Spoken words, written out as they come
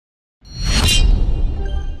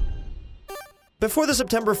Before the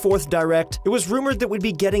September 4th Direct, it was rumored that we'd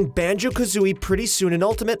be getting Banjo-Kazooie pretty soon in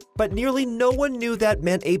Ultimate, but nearly no one knew that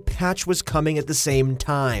meant a patch was coming at the same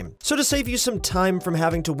time. So to save you some time from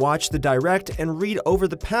having to watch the Direct and read over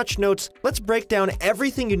the patch notes, let's break down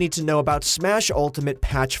everything you need to know about Smash Ultimate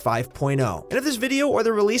Patch 5.0. And if this video or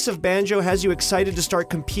the release of Banjo has you excited to start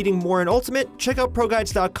competing more in Ultimate, check out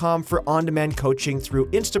ProGuides.com for on-demand coaching through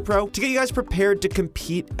Instapro to get you guys prepared to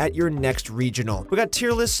compete at your next regional. We got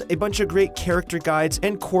tier lists, a bunch of great character guides,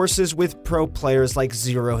 and courses with pro players like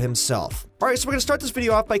Zero himself. Alright, so we're going to start this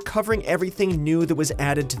video off by covering everything new that was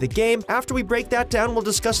added to the game. After we break that down, we'll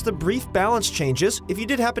discuss the brief balance changes. If you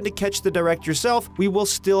did happen to catch the Direct yourself, we will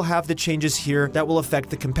still have the changes here that will affect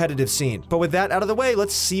the competitive scene. But with that out of the way,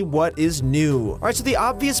 let's see what is new. Alright, so the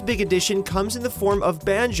obvious big addition comes in the form of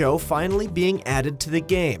Banjo finally being added to the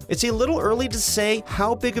game. It's a little early to say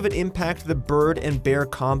how big of an impact the bird and bear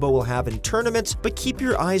combo will have in tournaments, but keep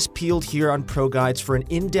your eyes peeled here on ProGuides for an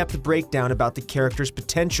in-depth breakdown about the character's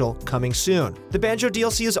potential coming soon. The Banjo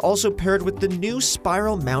DLC is also paired with the new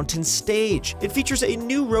Spiral Mountain stage. It features a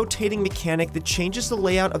new rotating mechanic that changes the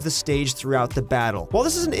layout of the stage throughout the battle. While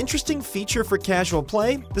this is an interesting feature for casual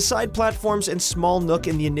play, the side platforms and small nook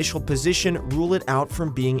in the initial position rule it out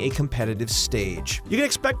from being a competitive stage. You can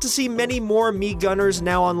expect to see many more Mii Gunners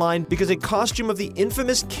now online because a costume of the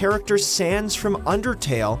infamous character Sans from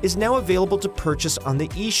Undertale is now available to purchase on the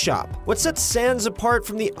eShop. What sets Sans apart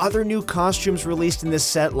from the other new costumes released in this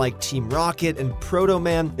set like Team Rocket and Proto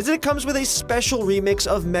Man is that it comes with a special remix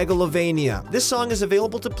of Megalovania. This song is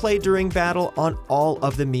available to play during battle on all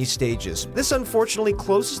of the Mii stages. This unfortunately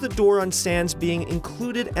closes the door on Sans being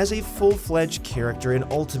included as a full-fledged character in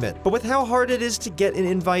Ultimate. But with how hard it is to get an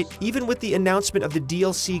invite, even with the announcement of the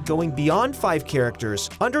DLC going beyond 5 characters,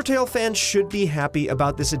 Undertale fans should be happy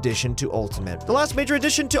about this addition to Ultimate. The last major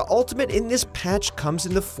addition to Ultimate in this patch comes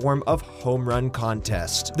in the form of Home Run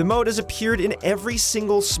Contest. The mode has appeared in every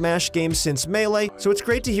single Smash game since Melee, so it's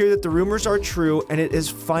great to hear that the rumors are true and it has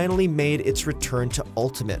finally made its return to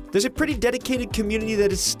Ultimate. There's a pretty dedicated community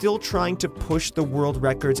that is still trying to push the world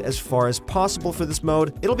records as far as possible for this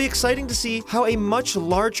mode. It'll be exciting to see how a much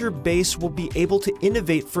larger base will be able to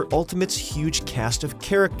innovate for Ultimate's huge cast of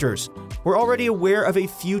characters. We're already aware of a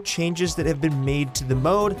few changes that have been made to the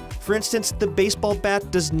mode. For instance, the baseball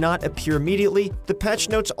bat does not appear immediately. The patch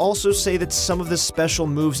notes also say that some of the special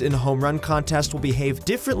moves in Home Run Contest will behave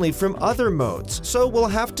differently from other modes, so we'll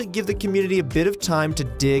have to give the community a bit of time to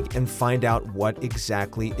dig and find out what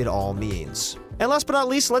exactly it all means. And last but not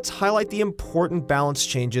least, let's highlight the important balance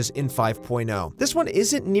changes in 5.0. This one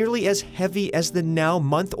isn't nearly as heavy as the now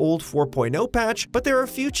month-old 4.0 patch, but there are a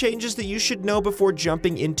few changes that you should know before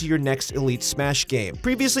jumping into your next Elite Smash game.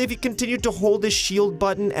 Previously, if you continued to hold the shield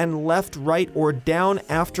button and left, right, or down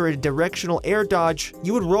after a directional air dodge,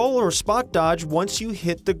 you would roll or spot dodge once you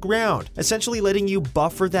hit the ground, essentially letting you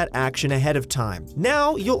buffer that action ahead of time.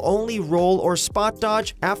 Now, you'll only roll or spot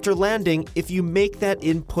dodge after landing if you make that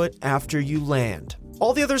input after you land.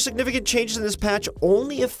 All the other significant changes in this patch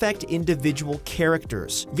only affect individual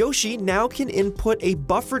characters. Yoshi now can input a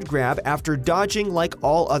buffered grab after dodging like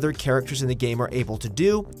all other characters in the game are able to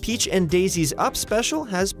do. Peach and Daisy's up special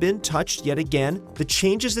has been touched yet again. The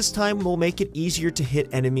changes this time will make it easier to hit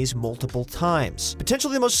enemies multiple times.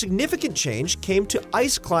 Potentially the most significant change came to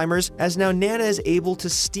Ice Climbers, as now Nana is able to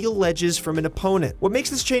steal ledges from an opponent. What makes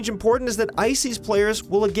this change important is that Icy's players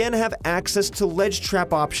will again have access to ledge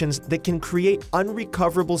trap options that can create unrecoverable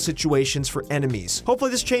situations for enemies.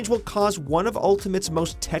 Hopefully this change will cause one of Ultimate's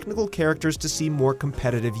most technical characters to see more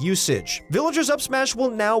competitive usage. Villagers Up Smash will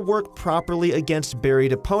now work properly against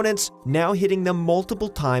buried opponents, now hitting them multiple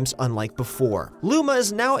times unlike before. Luma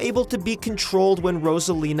is now able to be controlled when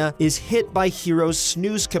Rosalina is hit by Hero's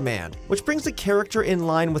snooze command, which brings the character in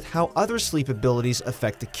line with how other sleep abilities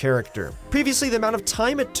affect the character. Previously, the amount of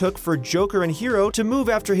time it took for Joker and Hero to move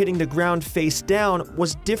after hitting the ground face down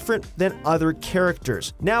was different than other characters.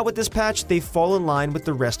 Now with this patch, they fall in line with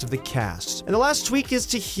the rest of the cast. And the last tweak is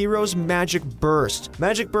to Hero's Magic Burst.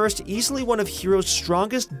 Magic Burst, easily one of Hero's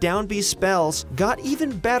strongest down B spells, got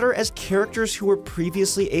even better as characters who were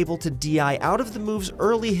previously able to DI out of the move's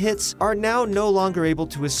early hits are now no longer able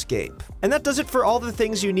to escape. And that does it for all the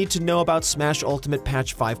things you need to know about Smash Ultimate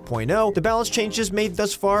Patch 5.0. The balance changes made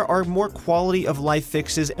thus far are more quality of life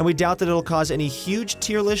fixes, and we doubt that it'll cause any huge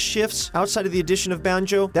tier list shifts outside of the addition of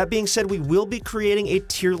Banjo. That being said, we will be creating a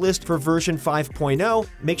tier list for version 5.0.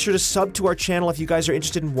 Make sure to sub to our channel if you guys are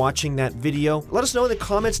interested in watching that video. Let us know in the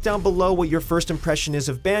comments down below what your first impression is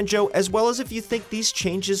of Banjo, as well as if you think these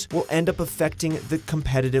changes will end up affecting the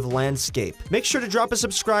competitive landscape. Make sure to drop a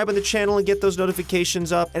subscribe on the channel and get those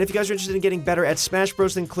notifications up. And if you guys are interested interested in getting better at Smash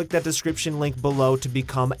Bros, then click that description link below to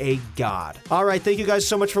become a god. Alright, thank you guys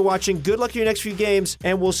so much for watching. Good luck in your next few games,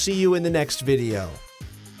 and we'll see you in the next video.